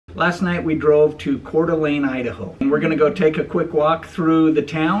Last night we drove to Coeur, Idaho. And we're gonna go take a quick walk through the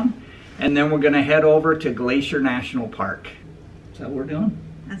town, and then we're gonna head over to Glacier National Park. Is that what we're doing?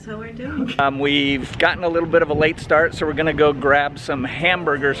 That's what we're doing. We've gotten a little bit of a late start, so we're gonna go grab some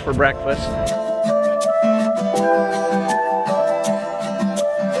hamburgers for breakfast.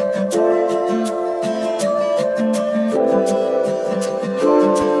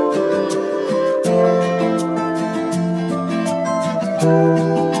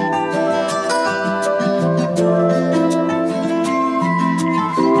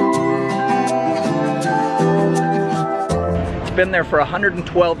 Been there for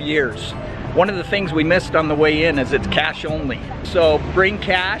 112 years. One of the things we missed on the way in is it's cash only. So bring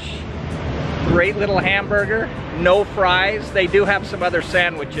cash, great little hamburger, no fries. They do have some other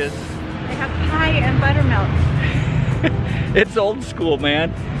sandwiches. They have pie and buttermilk. It's old school,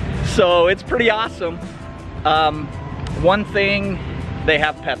 man. So it's pretty awesome. One thing, they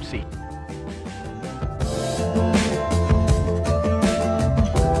have Pepsi.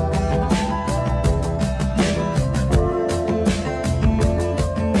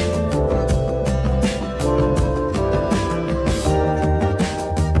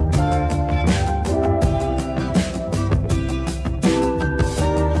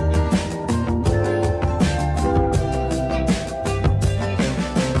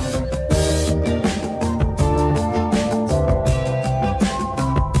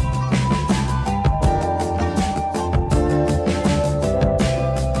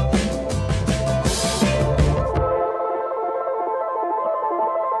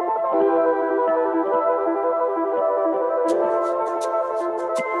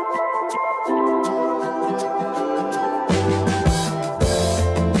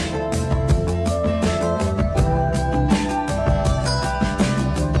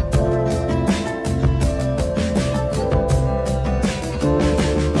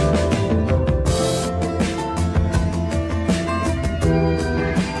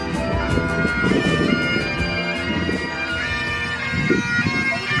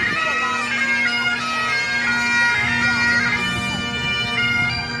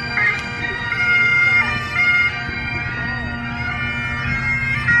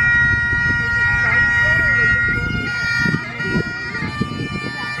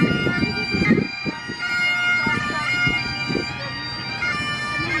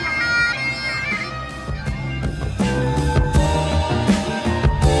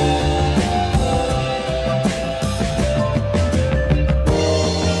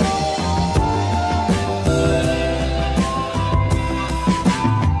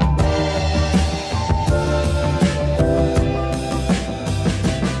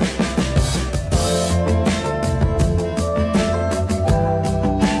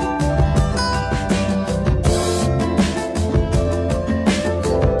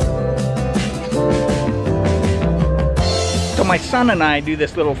 My son and I do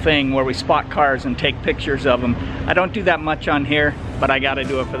this little thing where we spot cars and take pictures of them. I don't do that much on here, but I gotta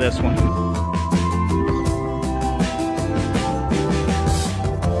do it for this one.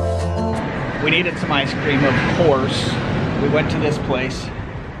 We needed some ice cream, of course. We went to this place,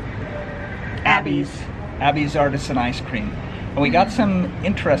 Abby's Artisan Ice Cream. And we got some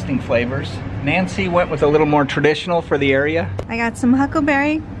interesting flavors. Nancy went with a little more traditional for the area. I got some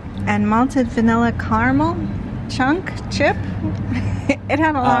huckleberry and malted vanilla caramel chunk chip. It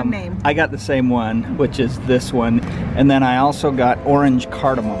had a long name. I got the same one, which is this one. And then I also got orange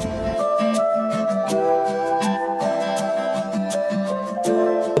cardamom.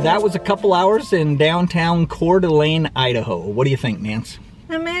 That was a couple hours in downtown Coeur d'Alene, Idaho. What do you think, Nance?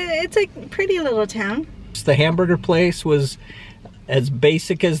 I mean, it's a pretty little town. The hamburger place was as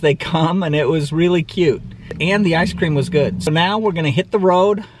basic as they come, and it was really cute. And the ice cream was good. So now we're gonna hit the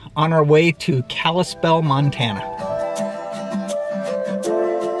road on our way to Kalispell, Montana.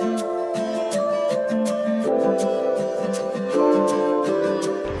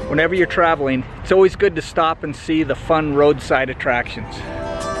 Whenever you're traveling, it's always good to stop and see the fun roadside attractions.